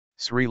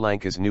Sri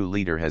Lanka's new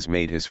leader has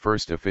made his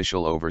first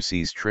official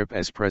overseas trip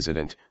as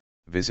president,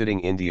 visiting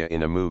India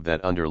in a move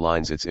that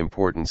underlines its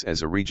importance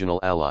as a regional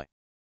ally.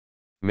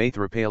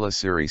 Maithripala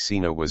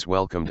Sirisena was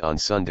welcomed on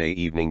Sunday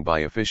evening by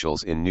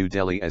officials in New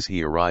Delhi as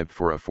he arrived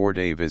for a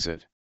 4-day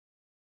visit.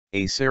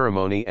 A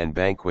ceremony and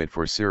banquet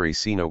for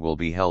Sirisena will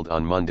be held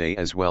on Monday,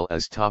 as well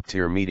as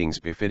top-tier meetings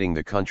befitting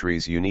the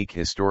country's unique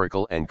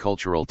historical and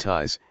cultural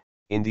ties,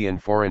 Indian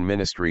Foreign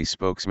Ministry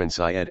spokesman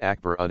Syed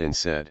Akbaruddin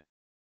said.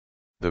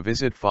 The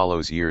visit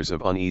follows years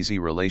of uneasy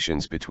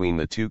relations between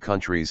the two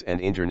countries and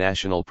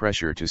international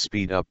pressure to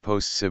speed up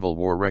post-Civil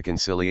War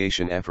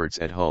reconciliation efforts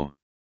at home.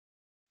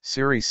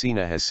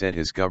 Sirisena has said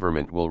his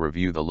government will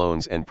review the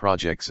loans and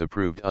projects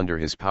approved under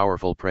his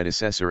powerful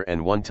predecessor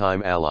and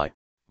one-time ally,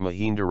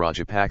 Mahinda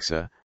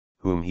Rajapaksa,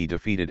 whom he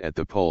defeated at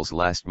the polls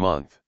last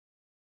month.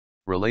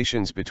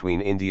 Relations between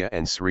India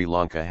and Sri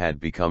Lanka had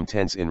become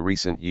tense in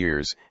recent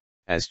years,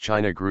 as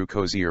China grew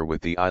cozier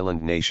with the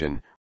island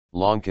nation,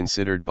 long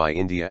considered by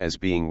India as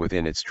being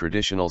within its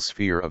traditional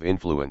sphere of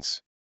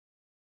influence.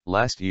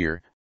 Last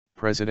year,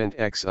 President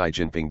Xi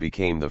Jinping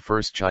became the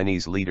first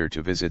Chinese leader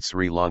to visit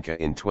Sri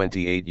Lanka in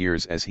 28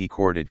 years as he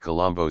courted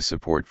Colombo's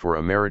support for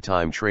a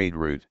maritime trade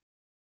route.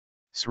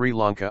 Sri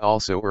Lanka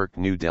also irked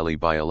New Delhi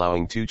by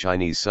allowing 2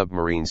 Chinese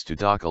submarines to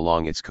dock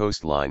along its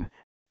coastline,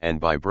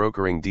 and by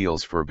brokering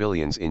deals for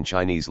billions in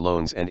Chinese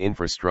loans and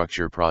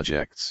infrastructure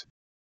projects.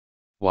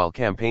 While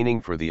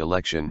campaigning for the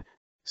election,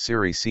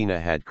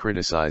 Sirisena had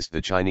criticized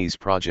the Chinese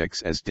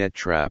projects as debt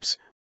traps,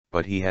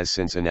 but he has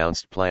since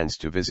announced plans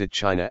to visit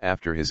China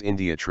after his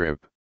India trip.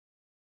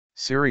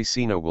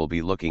 Sirisena will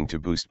be looking to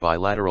boost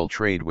bilateral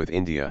trade with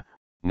India,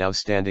 now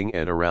standing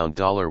at around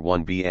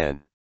 $1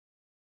 billion.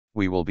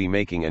 "We will be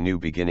making a new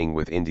beginning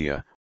with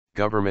India,"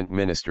 Government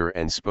Minister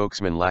and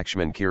spokesman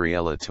Lakshman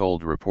Kiriella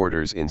told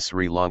reporters in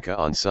Sri Lanka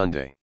on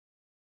Sunday.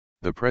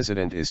 The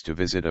president is to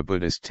visit a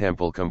Buddhist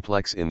temple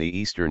complex in the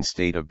eastern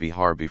state of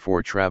Bihar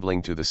before traveling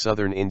to the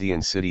southern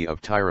Indian city of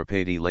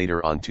Tirupati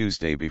later on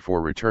Tuesday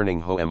before returning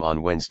home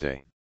on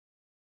Wednesday.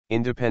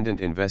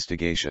 Independent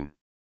investigation.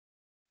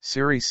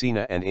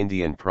 Sirisena and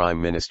Indian Prime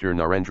Minister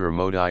Narendra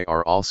Modi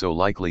are also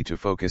likely to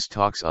focus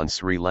talks on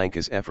Sri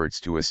Lanka's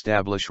efforts to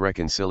establish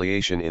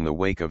reconciliation in the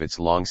wake of its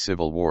long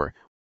civil war,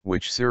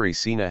 which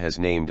Sirisena has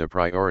named a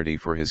priority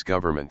for his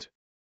government.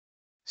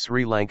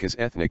 Sri Lanka's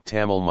ethnic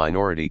Tamil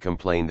minority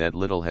complain that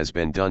little has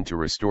been done to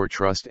restore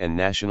trust and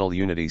national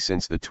unity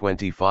since the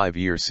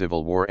 25-year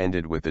civil war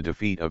ended with the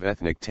defeat of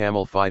ethnic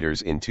Tamil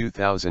fighters in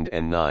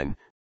 2009,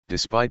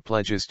 despite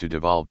pledges to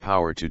devolve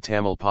power to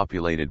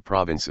Tamil-populated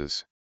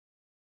provinces.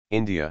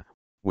 India,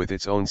 with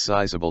its own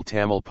sizable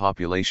Tamil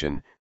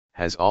population,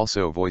 has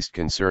also voiced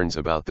concerns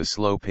about the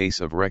slow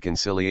pace of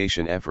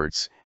reconciliation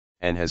efforts,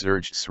 and has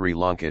urged Sri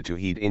Lanka to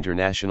heed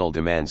international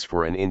demands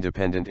for an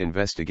independent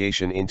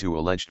investigation into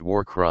alleged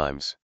war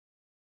crimes.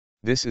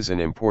 "This is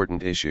an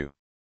important issue.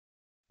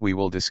 We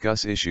will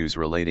discuss issues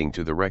relating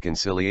to the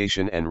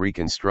reconciliation and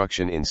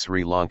reconstruction in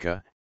Sri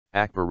Lanka,"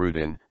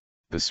 Akbaruddin,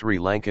 the Sri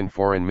Lankan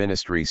Foreign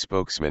Ministry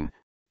spokesman,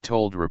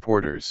 told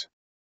reporters.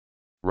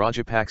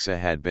 Rajapaksa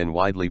had been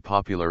widely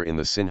popular in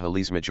the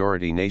Sinhalese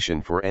majority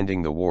nation for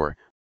ending the war,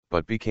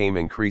 but became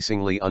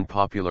increasingly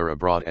unpopular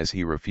abroad as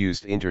he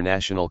refused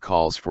international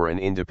calls for an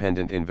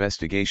independent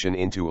investigation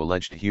into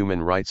alleged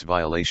human rights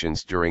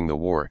violations during the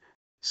war,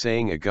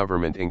 saying a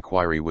government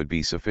inquiry would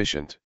be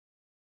sufficient.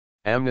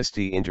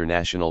 Amnesty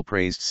International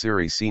praised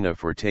Sirisena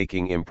for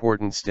taking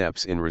important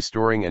steps in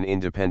restoring an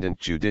independent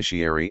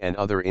judiciary and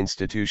other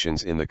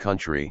institutions in the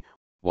country,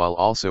 while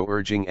also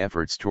urging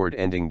efforts toward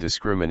ending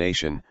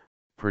discrimination,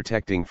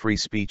 protecting free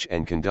speech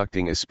and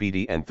conducting a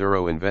speedy and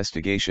thorough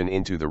investigation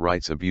into the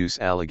rights abuse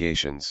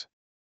allegations.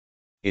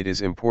 "It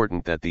is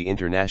important that the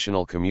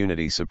international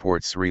community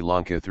supports Sri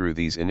Lanka through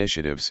these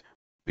initiatives,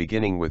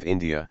 beginning with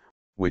India,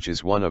 which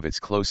is one of its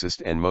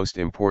closest and most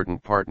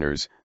important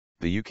partners,"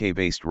 the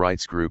UK-based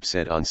rights group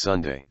said on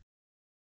Sunday.